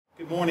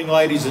Good morning,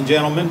 ladies and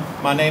gentlemen.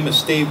 My name is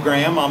Steve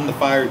Graham. I'm the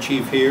fire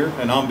chief here,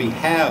 and on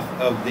behalf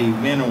of the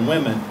men and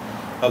women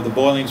of the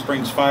Boiling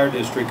Springs Fire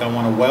District, I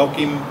want to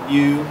welcome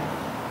you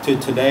to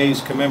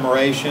today's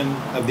commemoration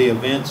of the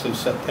events of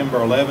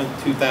September 11,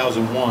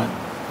 2001.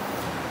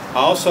 I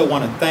also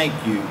want to thank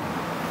you.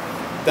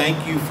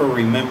 Thank you for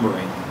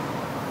remembering.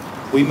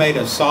 We made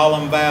a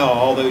solemn vow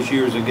all those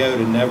years ago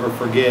to never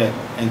forget,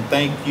 and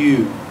thank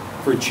you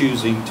for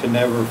choosing to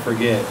never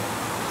forget.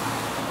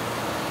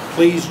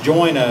 Please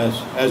join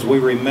us as we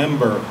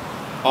remember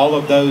all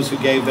of those who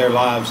gave their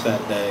lives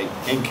that day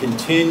and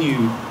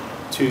continue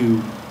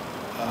to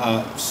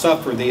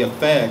suffer the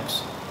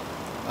effects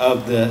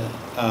of the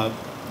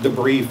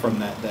debris from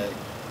that day.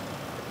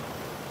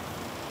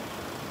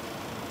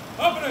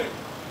 Company,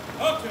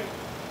 okay,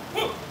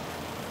 whoop.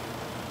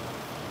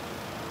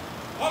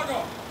 On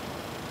go.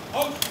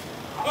 Out,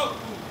 out.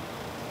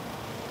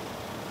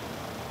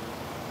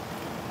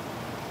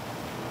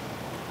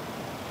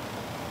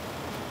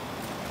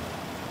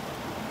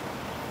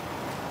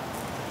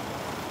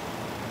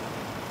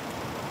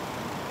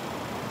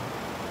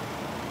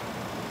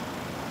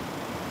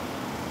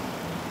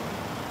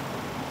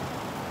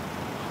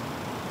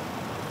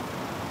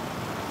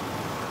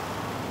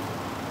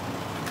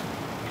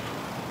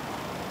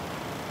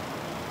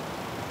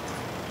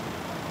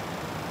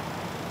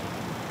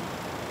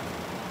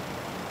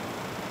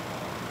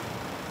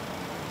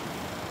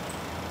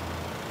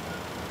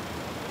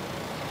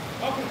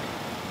 Company,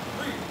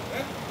 three,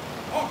 and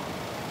on.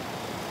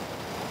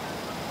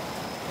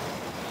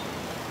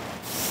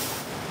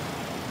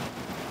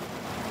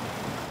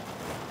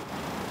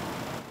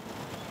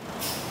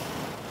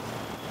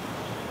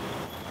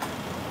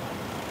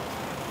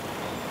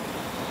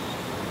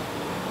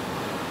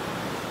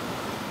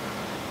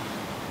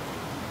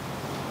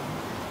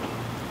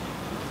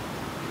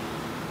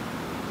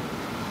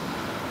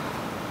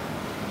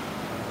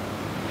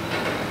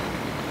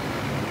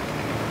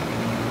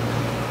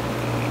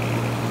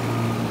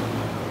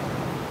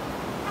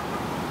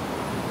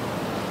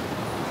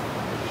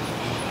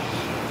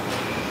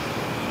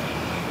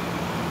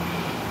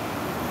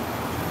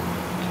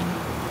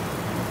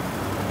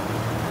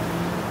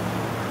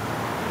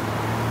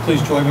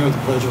 Please join me with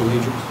the Pledge of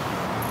Allegiance.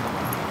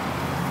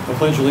 I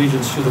pledge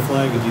allegiance to the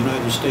flag of the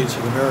United States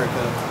of America,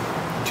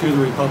 and to the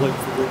republic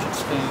for which it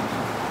stands,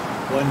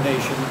 one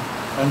nation,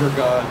 under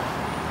God,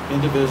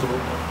 indivisible,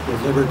 with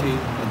liberty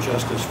and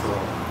justice for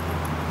all.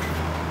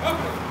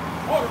 Company,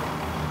 order,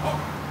 out.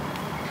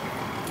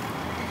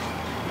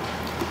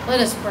 Let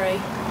us pray.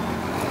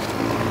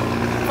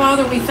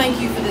 Father, we thank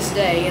you for this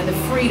day and the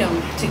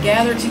freedom to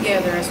gather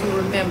together as we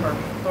remember,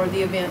 Lord,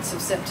 the events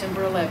of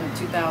September 11,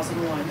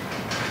 2001.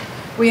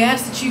 We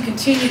ask that you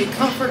continue to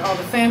comfort all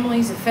the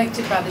families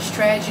affected by this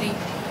tragedy.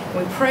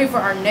 We pray for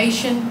our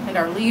nation and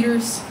our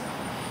leaders,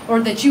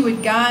 Lord, that you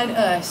would guide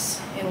us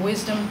in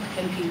wisdom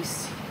and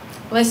peace.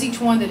 Bless each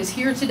one that is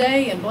here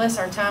today and bless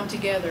our time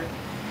together.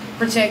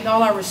 Protect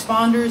all our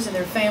responders and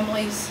their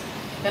families,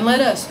 and let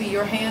us be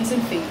your hands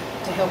and feet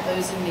to help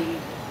those in need.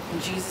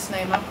 In Jesus'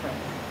 name I pray.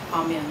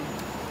 Amen.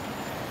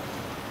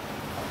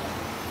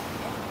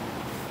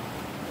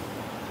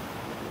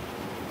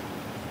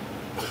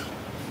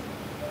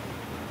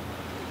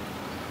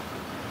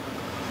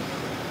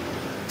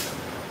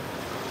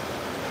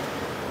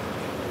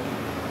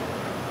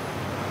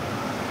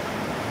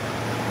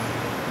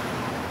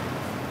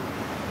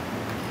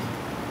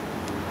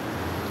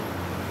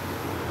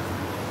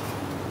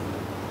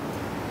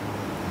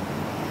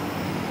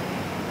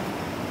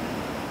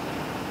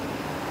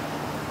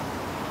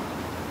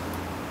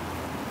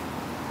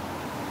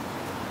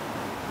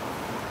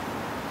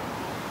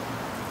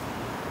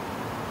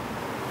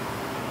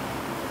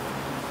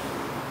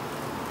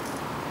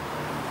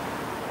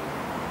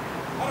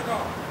 On go.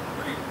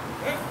 Three,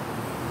 and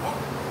on.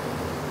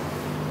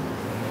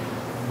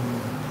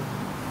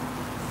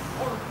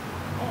 Order,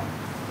 on.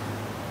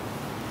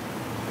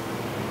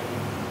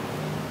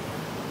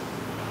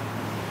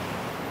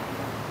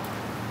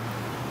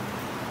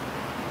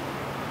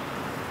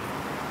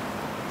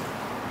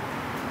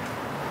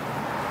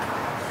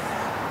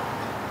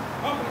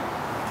 Company,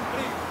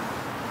 ready.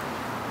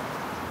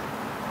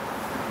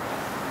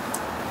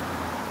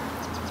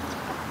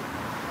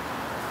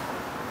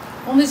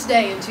 On this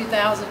day in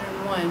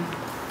 2001,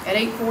 at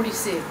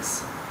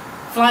 8:46,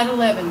 Flight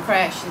 11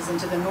 crashes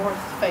into the north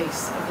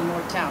face of the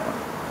North Tower.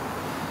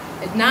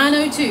 At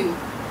 9:02,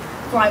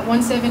 Flight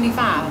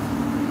 175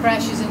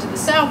 crashes into the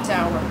South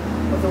Tower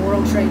of the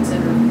World Trade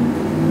Center.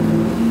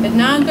 At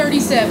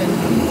 9:37,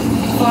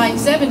 Flight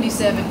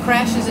 77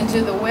 crashes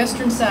into the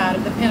western side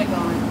of the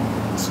Pentagon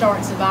and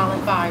starts a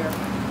violent fire.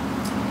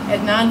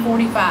 At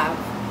 9:45,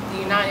 the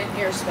United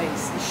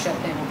Airspace is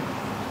shut down.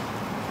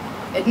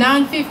 At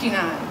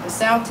 9:59, the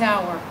South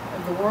Tower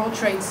of the World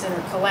Trade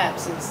Center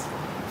collapses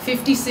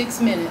 56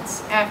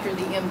 minutes after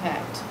the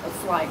impact of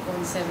Flight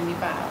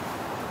 175.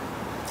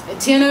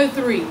 At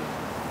 10:03,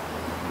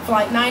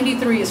 Flight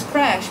 93 is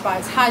crashed by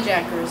its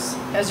hijackers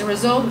as a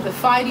result of the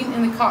fighting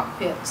in the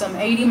cockpit some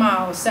 80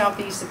 miles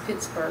southeast of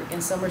Pittsburgh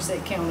in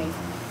Somerset County.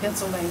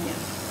 Pennsylvania.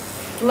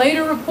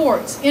 Later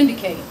reports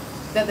indicate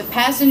that the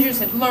passengers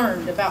had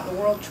learned about the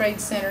World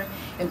Trade Center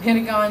and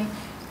Pentagon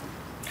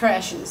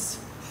crashes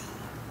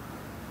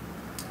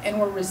and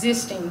were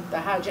resisting the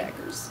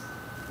hijackers.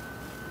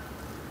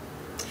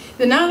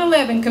 The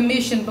 9/11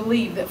 Commission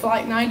believed that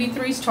Flight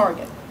 93's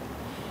target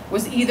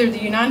was either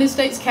the United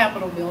States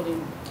Capitol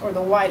building or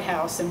the White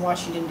House in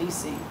Washington,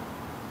 D.C.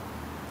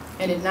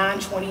 And at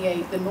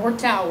 9:28, the North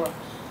Tower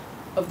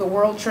of the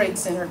World Trade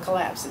Center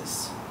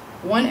collapses,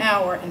 1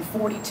 hour and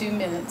 42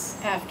 minutes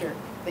after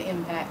the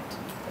impact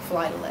of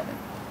Flight 11.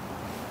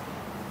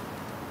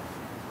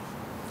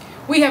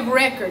 We have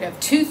record of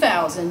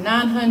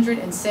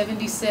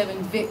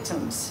 2,977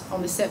 victims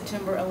on the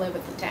September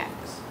 11th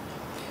attacks.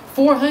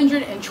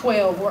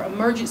 412 were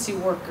emergency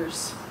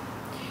workers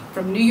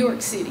from New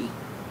York City.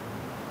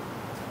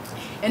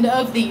 And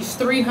of these,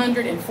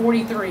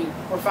 343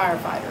 were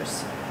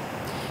firefighters.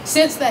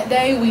 Since that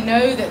day, we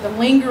know that the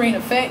lingering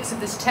effects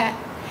of this attack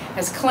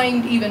has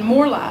claimed even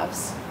more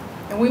lives,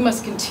 and we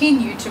must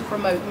continue to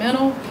promote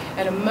mental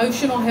and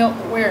emotional health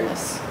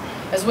awareness,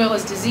 as well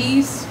as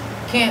disease,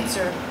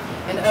 cancer,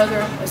 and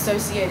other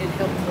associated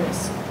health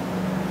risks.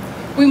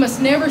 We must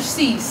never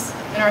cease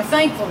in our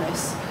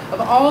thankfulness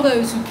of all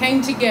those who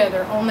came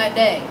together on that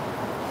day,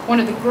 one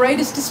of the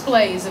greatest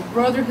displays of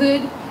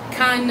brotherhood,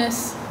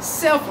 kindness,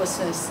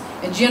 selflessness,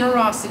 and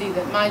generosity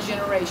that my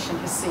generation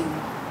has seen.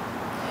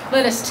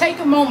 Let us take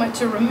a moment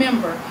to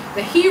remember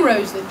the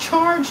heroes that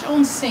charged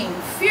on scene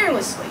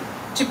fearlessly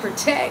to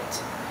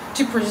protect,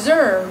 to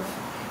preserve,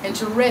 and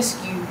to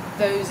rescue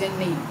those in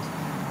need.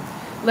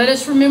 Let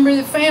us remember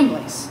the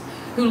families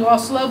who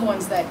lost loved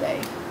ones that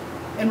day,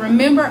 and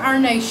remember our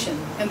nation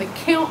and the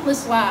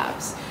countless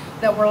lives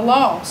that were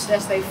lost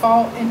as they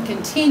fought and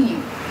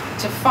continue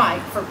to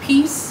fight for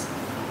peace,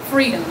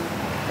 freedom,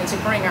 and to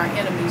bring our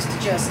enemies to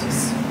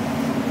justice.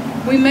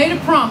 We made a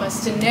promise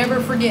to never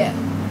forget,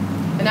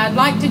 and I'd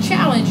like to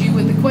challenge you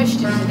with the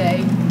question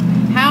today: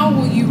 how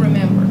will you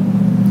remember?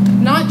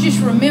 Not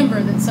just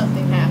remember that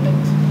something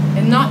happened,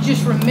 and not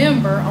just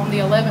remember on the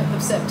 11th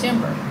of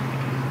September,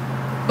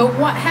 but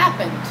what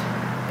happened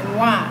and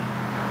why?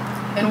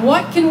 And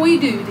what can we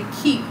do to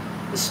keep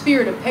the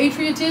spirit of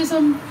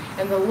patriotism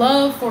and the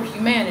love for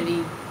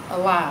humanity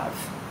alive?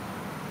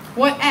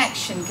 What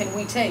action can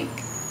we take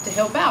to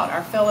help out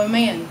our fellow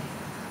man?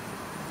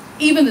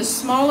 Even the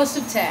smallest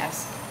of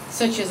tasks,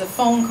 such as a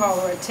phone call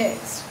or a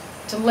text,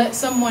 to let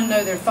someone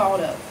know they're thought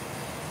of,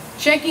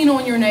 checking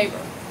on your neighbor,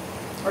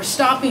 or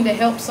stopping to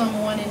help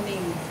someone in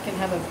need can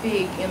have a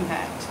big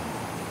impact.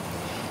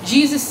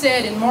 Jesus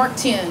said in Mark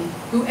 10,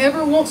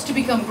 "Whoever wants to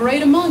become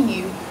great among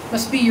you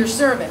must be your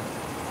servant,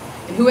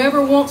 and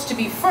whoever wants to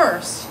be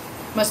first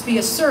must be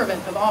a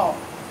servant of all.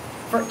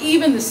 For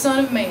even the Son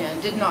of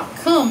Man did not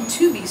come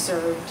to be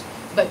served,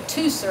 but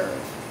to serve,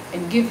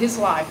 and give his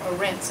life a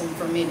ransom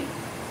for many."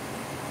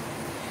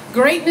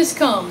 Greatness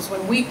comes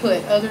when we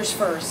put others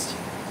first.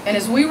 And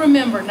as we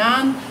remember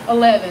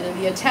 9/11 and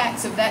the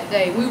attacks of that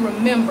day, we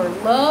remember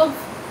love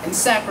and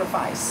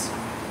sacrifice.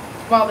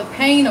 While the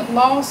pain of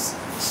loss,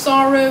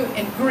 sorrow,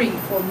 and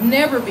grief will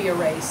never be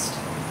erased,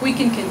 we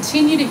can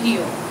continue to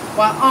heal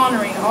while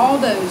honoring all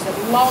those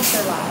that lost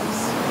their lives.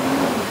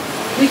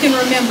 We can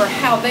remember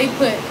how they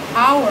put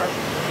our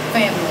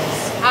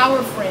families,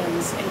 our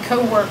friends, and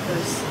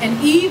co-workers,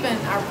 and even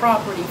our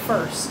property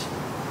first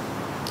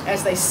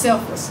as they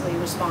selflessly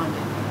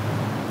responded.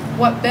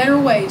 What better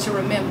way to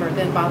remember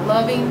than by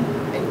loving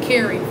and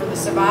caring for the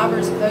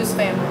survivors of those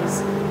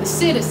families, the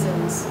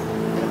citizens,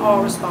 and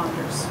all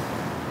responders.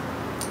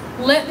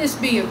 Let this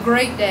be a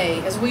great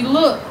day as we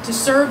look to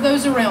serve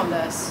those around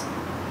us.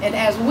 And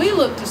as we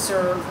look to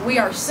serve, we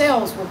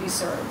ourselves will be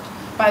served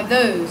by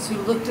those who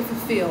look to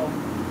fulfill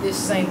this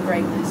same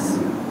greatness.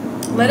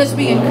 Let us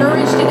be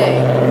encouraged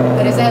today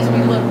that as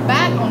we look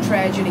back on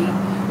tragedy,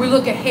 we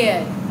look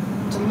ahead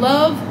to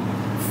love,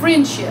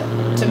 friendship,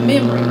 to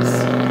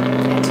memories,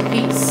 and to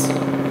peace.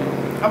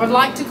 I would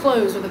like to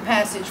close with a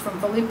passage from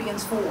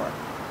Philippians 4.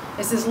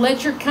 It says,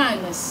 "Let your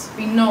kindness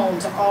be known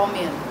to all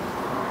men.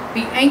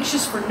 Be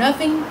anxious for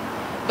nothing,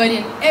 but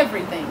in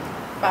everything,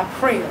 by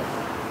prayer,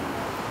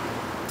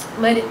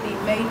 let it be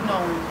made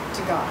known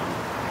to God.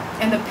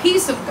 And the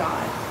peace of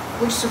God,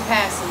 which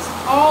surpasses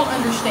all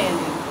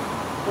understanding,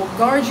 will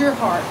guard your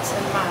hearts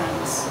and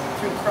minds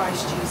through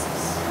Christ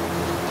Jesus."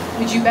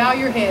 Would you bow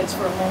your heads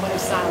for a moment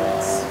of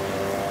silence?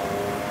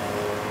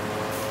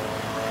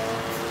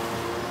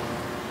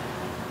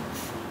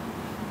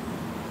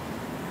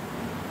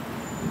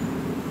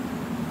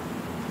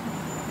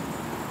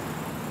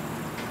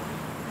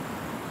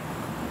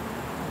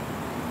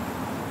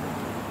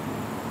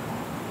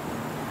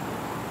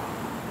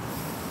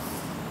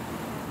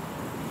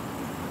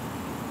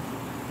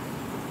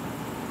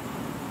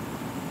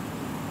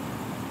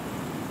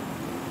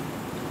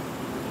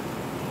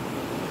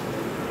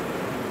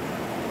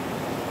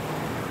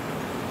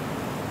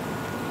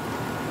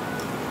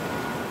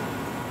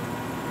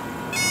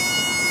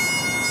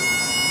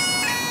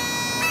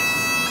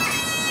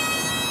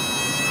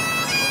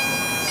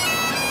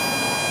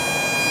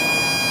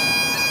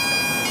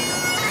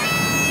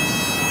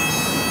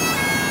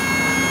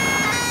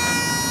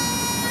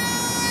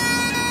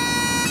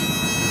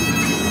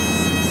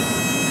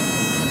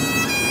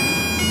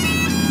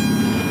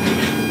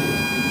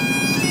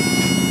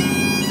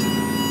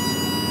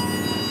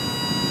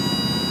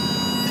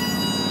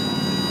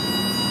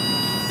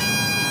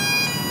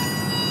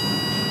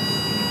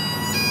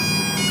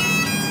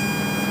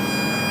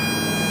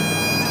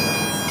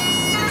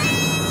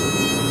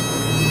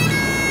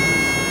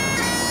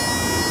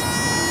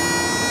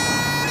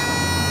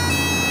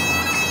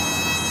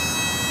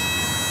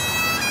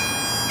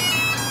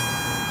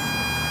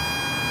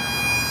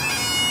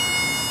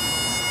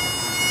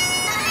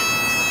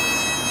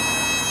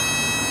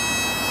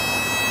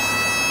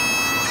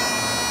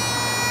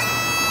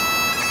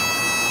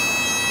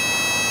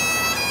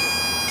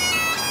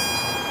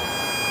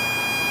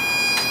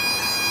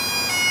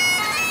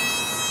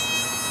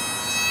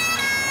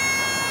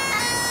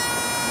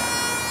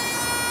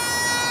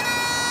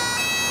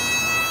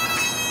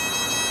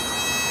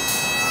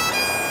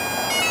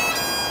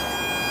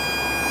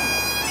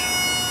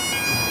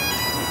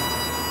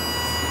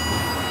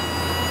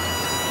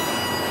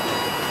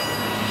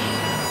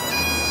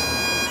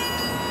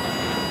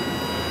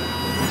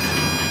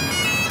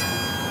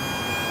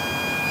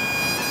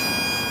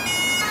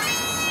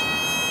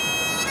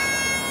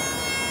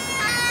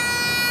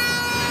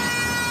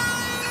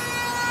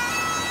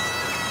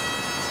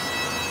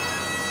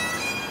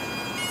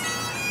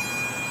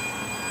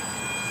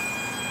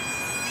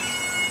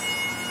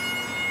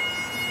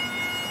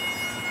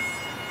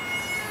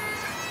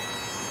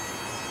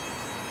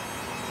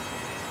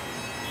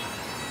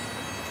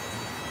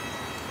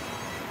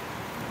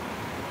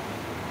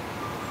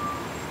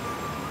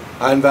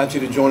 I invite you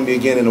to join me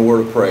again in a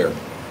word of prayer.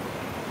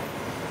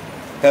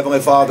 Heavenly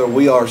Father,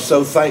 we are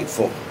so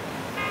thankful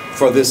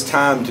for this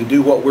time to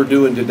do what we're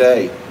doing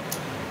today.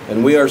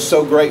 And we are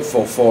so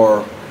grateful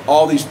for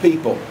all these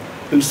people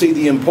who see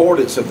the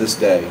importance of this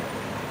day,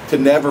 to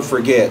never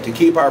forget, to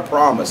keep our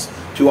promise,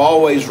 to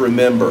always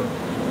remember,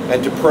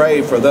 and to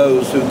pray for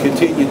those who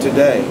continue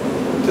today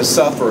to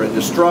suffer and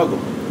to struggle.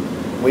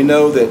 We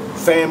know that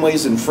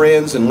families and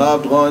friends and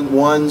loved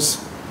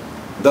ones,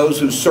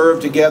 those who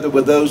served together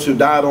with those who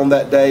died on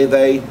that day,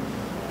 they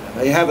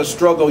have a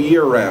struggle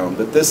year-round,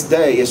 but this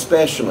day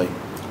especially,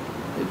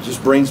 it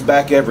just brings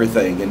back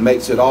everything and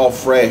makes it all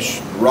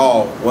fresh,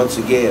 raw once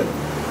again.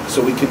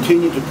 So we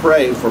continue to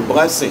pray for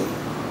blessing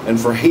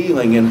and for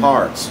healing in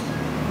hearts.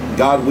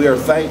 God, we are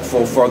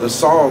thankful for the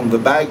song the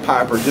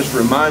bagpiper just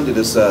reminded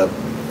us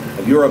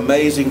of your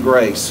amazing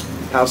grace,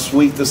 how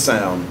sweet the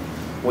sound.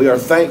 We are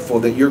thankful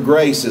that your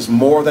grace is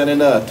more than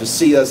enough to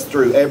see us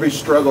through every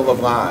struggle of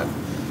life.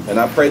 And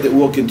I pray that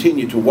we'll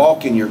continue to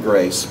walk in your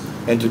grace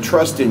and to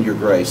trust in your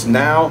grace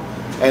now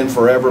and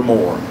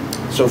forevermore.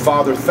 So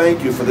Father,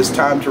 thank you for this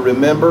time to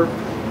remember.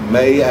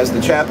 May, as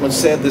the chaplain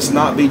said, this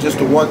not be just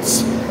a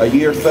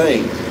once-a-year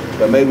thing,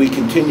 but may we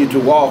continue to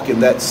walk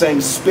in that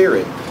same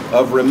spirit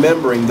of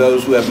remembering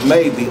those who have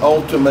made the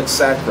ultimate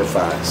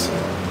sacrifice.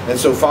 And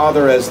so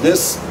Father, as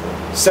this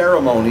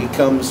ceremony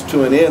comes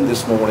to an end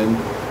this morning,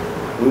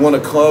 we want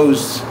to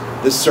close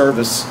this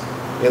service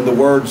in the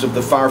words of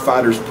the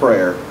firefighter's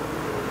prayer.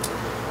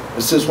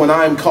 It says, when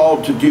I am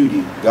called to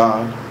duty,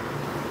 God,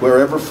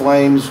 wherever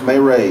flames may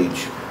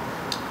rage,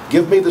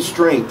 give me the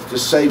strength to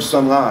save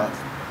some life,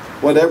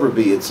 whatever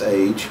be its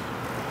age.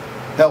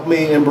 Help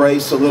me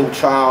embrace a little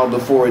child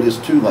before it is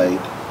too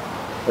late,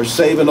 or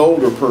save an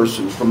older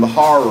person from the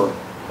horror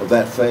of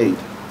that fate.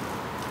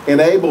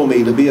 Enable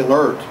me to be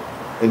alert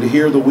and to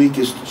hear the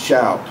weakest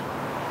shout,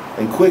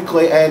 and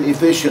quickly and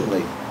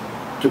efficiently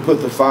to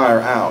put the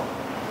fire out.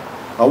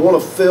 I want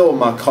to fill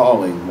my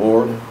calling,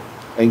 Lord,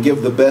 and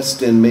give the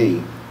best in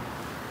me,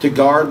 to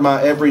guard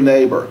my every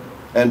neighbor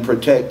and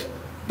protect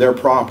their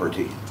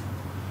property.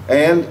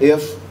 And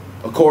if,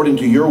 according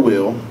to your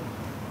will,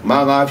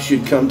 my life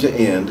should come to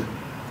end,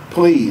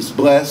 please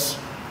bless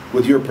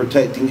with your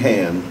protecting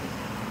hand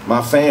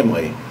my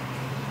family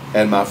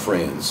and my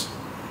friends.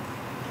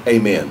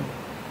 Amen.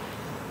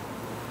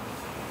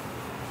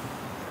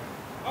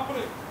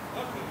 Company,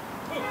 company,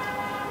 move.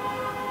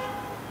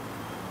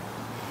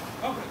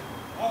 Company,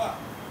 all out.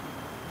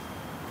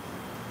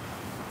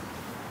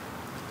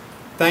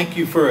 Thank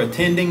you for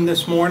attending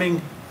this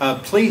morning.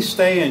 Please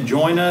stay and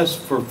join us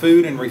for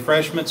food and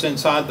refreshments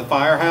inside the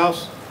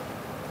firehouse.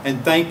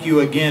 And thank you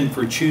again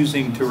for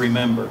choosing to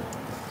remember.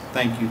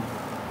 Thank you.